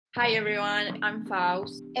Hi everyone, I'm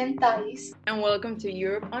Faust, and Thais. and welcome to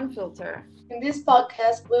Europe Unfiltered. In this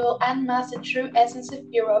podcast, we will unmask the true essence of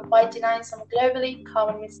Europe by denying some globally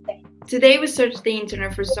common mistakes. Today we searched the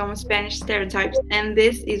internet for some Spanish stereotypes, and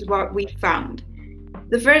this is what we found.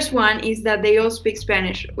 The first one is that they all speak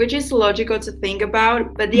Spanish, which is logical to think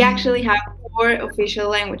about, but they actually have four official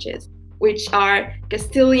languages, which are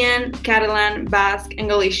Castilian, Catalan, Basque, and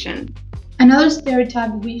Galician. Another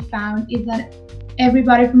stereotype we found is that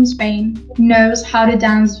everybody from Spain knows how to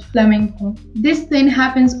dance flamenco. This thing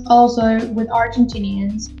happens also with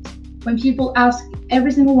Argentinians when people ask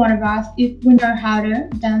every single one of us if we know how to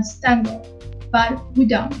dance tango, but we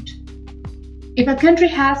don't. If a country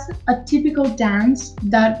has a typical dance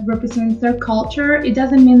that represents their culture, it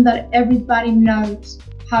doesn't mean that everybody knows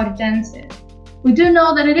how to dance it. We do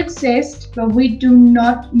know that it exists, but we do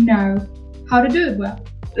not know how to do it well.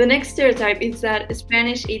 The next stereotype is that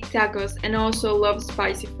Spanish eat tacos and also love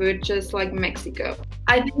spicy food just like Mexico.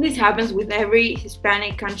 I think this happens with every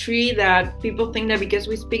Hispanic country, that people think that because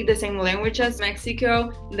we speak the same language as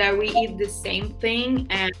Mexico that we eat the same thing,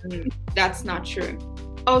 and that's not true.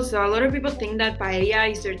 Also, a lot of people think that paella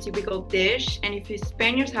is their typical dish, and if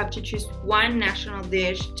Spaniards have to choose one national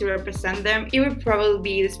dish to represent them, it would probably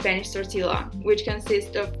be the Spanish tortilla, which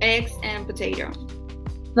consists of eggs and potato.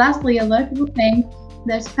 Lastly, a lot of people think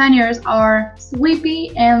that Spaniards are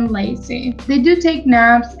sleepy and lazy. They do take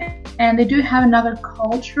naps and they do have another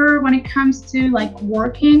culture when it comes to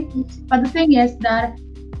working. But the thing is that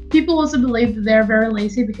people also believe that they're very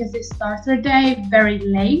lazy because they start their day very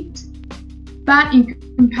late. But in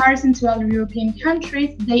comparison to other European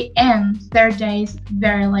countries, they end their days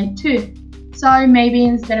very late too. So maybe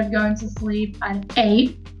instead of going to sleep at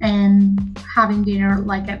 8 and having dinner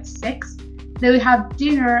at 6, they would have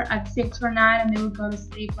dinner at 6 or 9 and they would go to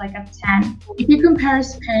sleep at 10. If you compare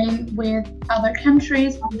Spain with other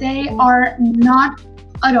countries, they are not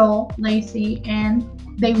at all lazy and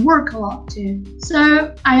they work a lot too.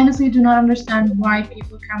 So I honestly do not understand why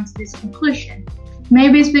people come to this conclusion.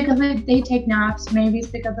 Maybe it's because they take naps, maybe it's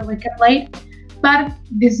because they wake up late, but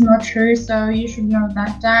this is not true, so you should note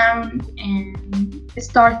that down and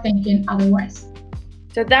start thinking otherwise.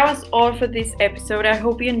 So that was all for this episode. I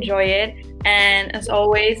hope you enjoy it. And as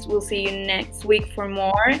always, we'll see you next week for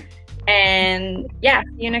more. And yeah,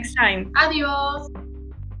 see you next time. Adios!